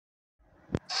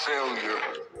failure.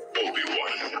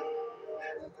 Obi-Wan.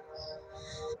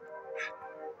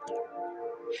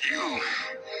 You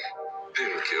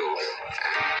didn't kill.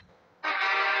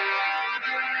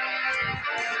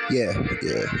 Yeah.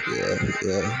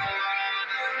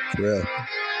 For real.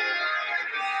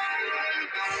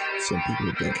 Some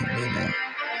people been counting me out.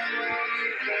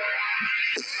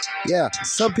 Yeah,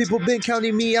 some people been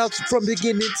counting me out from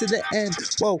beginning to the end.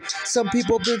 Whoa, some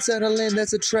people been settling,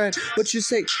 that's a trend. What you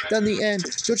say down the end?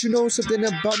 Don't you know something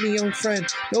about me, young friend?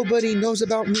 Nobody knows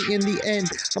about me in the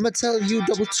end. I'ma tell you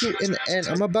double two in the end.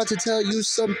 I'm about to tell you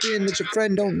something that your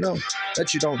friend don't know,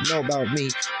 that you don't know about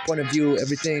me. Point of view,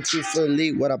 everything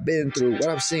truthfully, what I've been through, what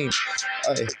I've seen.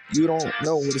 You don't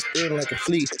know what it's been like a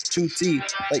fleet, 2T,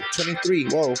 like 23,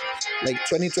 whoa, like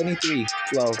 2023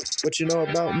 flow. What you know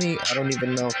about me, I don't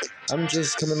even know. I'm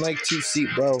just coming like 2-seat,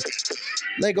 bro.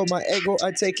 Lego my ego,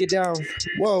 I take it down.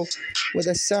 Whoa, with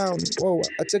a sound. Whoa,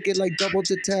 I took it like double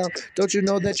to town. Don't you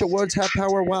know that your words have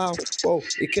power? Wow. Whoa,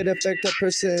 it could affect a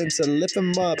person to lift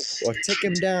him up or take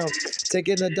him down.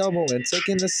 Taking the double and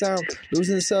taking the sound.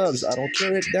 Losing subs, I don't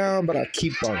carry it down, but I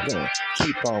keep on going.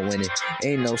 Keep on winning.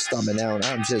 Ain't no stopping down.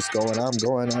 I'm just going, I'm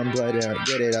blooded. I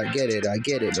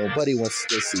get it. Nobody wants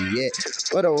to see it.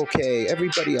 But okay,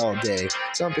 everybody all day.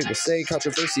 Some people say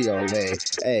controversy all day.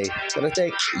 Hey, but I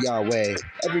think Yahweh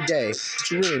every day.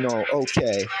 But you really know,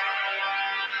 okay.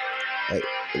 Like,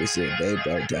 every single day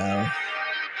broke down.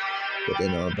 What they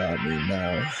know about me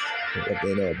now. What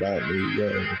they know about me,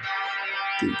 yo.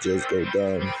 They just go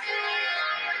dumb.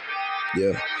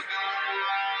 Yeah.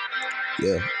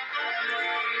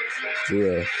 For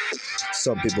real.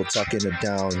 Some people talking it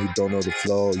down. You don't know the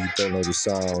flow. You don't know the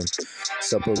sound.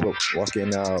 Some people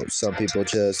walking out. Some people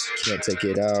just can't take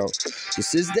it out.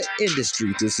 This is the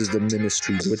industry. This is the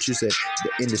ministry. What you say?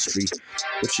 The industry.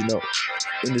 What you know?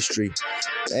 Industry.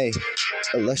 Hey,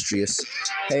 illustrious.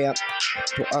 Hey, I'm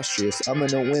preposterous. I'm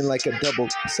gonna win like a double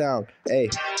sound. Hey,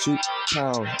 2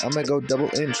 pound. I'm gonna go double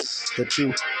inch the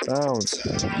 2 rounds.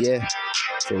 Yeah,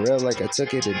 for real, like I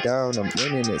took it down. I'm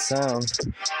winning it sound.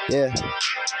 Yeah,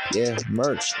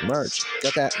 merch.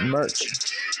 Got that merch.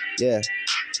 Yeah.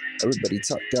 Everybody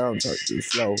talk down, talk through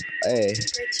flow. Hey,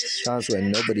 times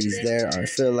when nobody's there, I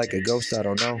feel like a ghost, I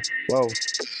don't know. Whoa,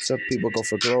 some people go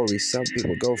for glory, some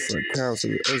people go for a crown,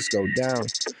 some others go down.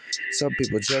 Some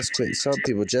people just quit, some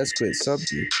people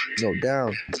go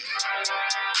down.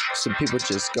 Some people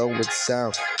just go with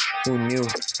sound. Who knew?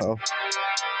 Oh,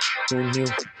 who knew?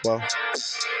 Well,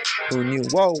 who knew?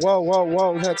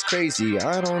 Whoa, that's crazy.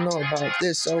 I don't know about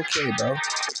this. Okay, bro.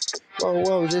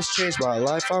 Whoa, this changed my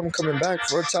life. I'm coming back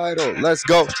for a title. Let's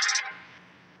go.